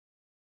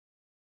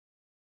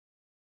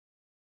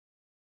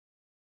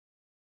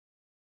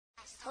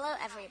Hello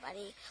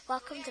everybody,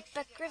 welcome to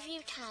Book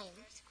Review Time.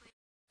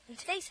 In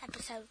today's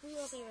episode, we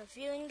will be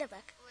reviewing the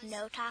book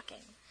No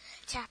Talking,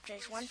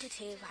 chapters 1 to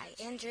 2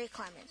 by Andrew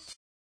Clement.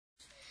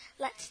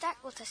 Let's start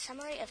with a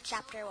summary of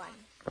Chapter 1.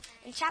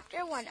 In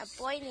Chapter 1, a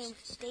boy named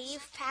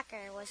Dave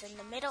Packer was in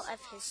the middle of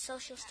his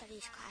social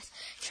studies class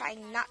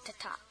trying not to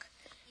talk.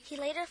 He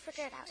later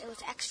figured out it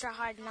was extra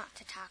hard not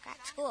to talk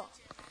at school.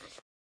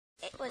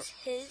 It was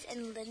his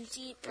and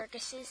Lindsay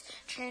Burgess's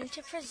turn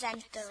to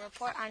present the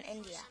report on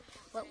India.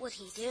 What would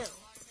he do?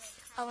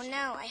 Oh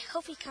no, I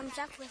hope he comes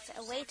up with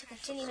a way to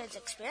continue his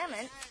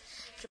experiment.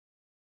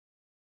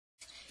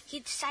 He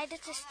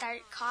decided to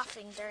start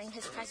coughing during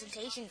his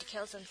presentation to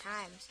kill some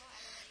time.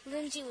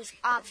 Lindsay was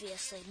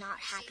obviously not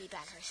happy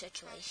about her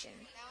situation.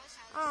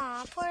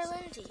 Aw, poor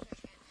Lindsay.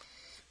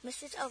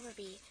 Mrs.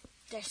 Overby,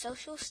 their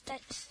social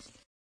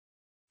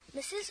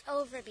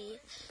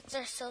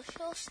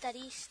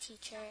studies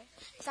teacher,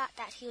 thought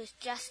that he was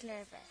just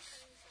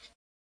nervous.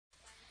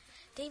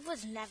 Dave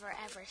was never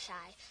ever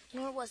shy,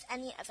 nor was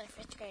any other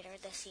fifth grader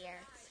this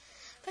year.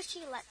 But she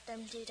let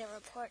them do the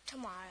report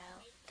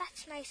tomorrow.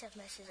 That's nice of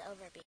Mrs.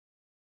 Overby.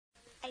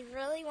 I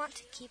really want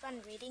to keep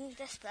on reading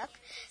this book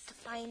to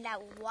find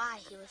out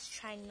why he was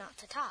trying not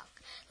to talk.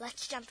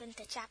 Let's jump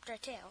into Chapter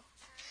 2.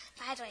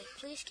 By the way,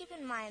 please keep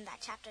in mind that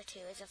Chapter 2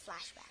 is a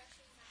flashback.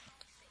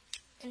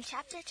 In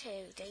Chapter 2,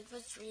 Dave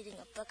was reading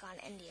a book on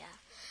India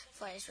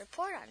for his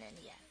report on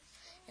India.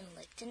 In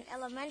Licton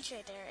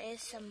Elementary, there is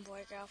some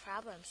boy-girl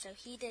problem, so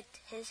he did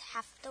his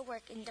half of the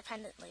work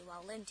independently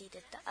while Lindsay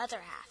did the other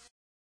half.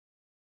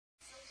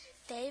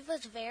 Dave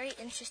was very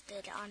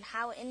interested on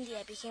how India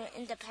became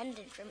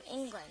independent from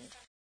England.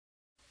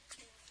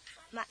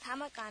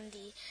 Mahatma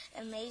Gandhi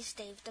amazed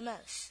Dave the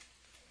most.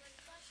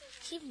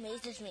 He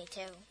amazes me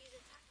too.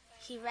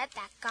 He read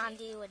that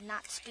Gandhi would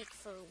not speak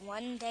for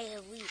 1 day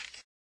a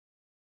week.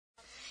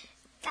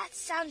 That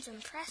sounds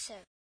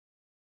impressive.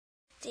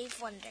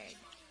 Dave wondered,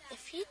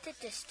 if he did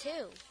this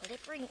too, would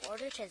it bring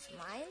order to his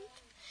mind?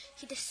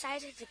 He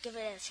decided to give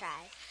it a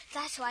try.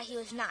 That's why he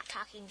was not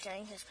talking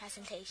during his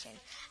presentation.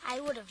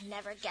 I would have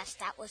never guessed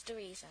that was the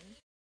reason.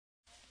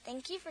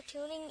 Thank you for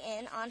tuning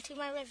in onto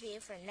my review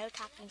for No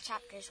Talking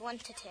chapters 1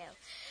 to 2.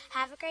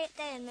 Have a great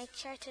day and make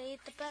sure to read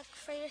the book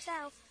for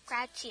yourself.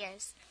 Crowd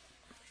cheers.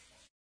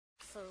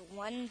 For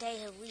 1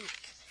 day a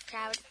week.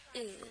 Crowd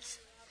oohs.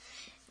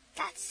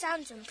 That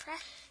sounds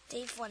impressive.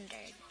 Dave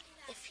wondered,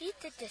 if he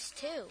did this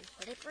too,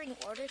 would it bring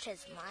order to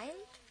his mind?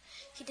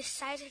 He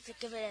decided to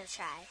give it a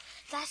try.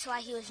 That's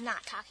why he was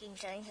not talking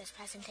during his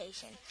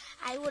presentation.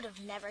 I would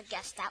have never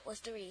guessed that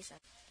was the reason.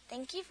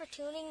 Thank you for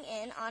tuning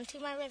in onto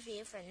my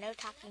review for No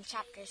Talking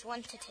chapters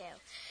 1 to 2.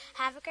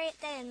 Have a great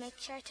day and make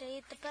sure to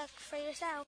read the book for yourself.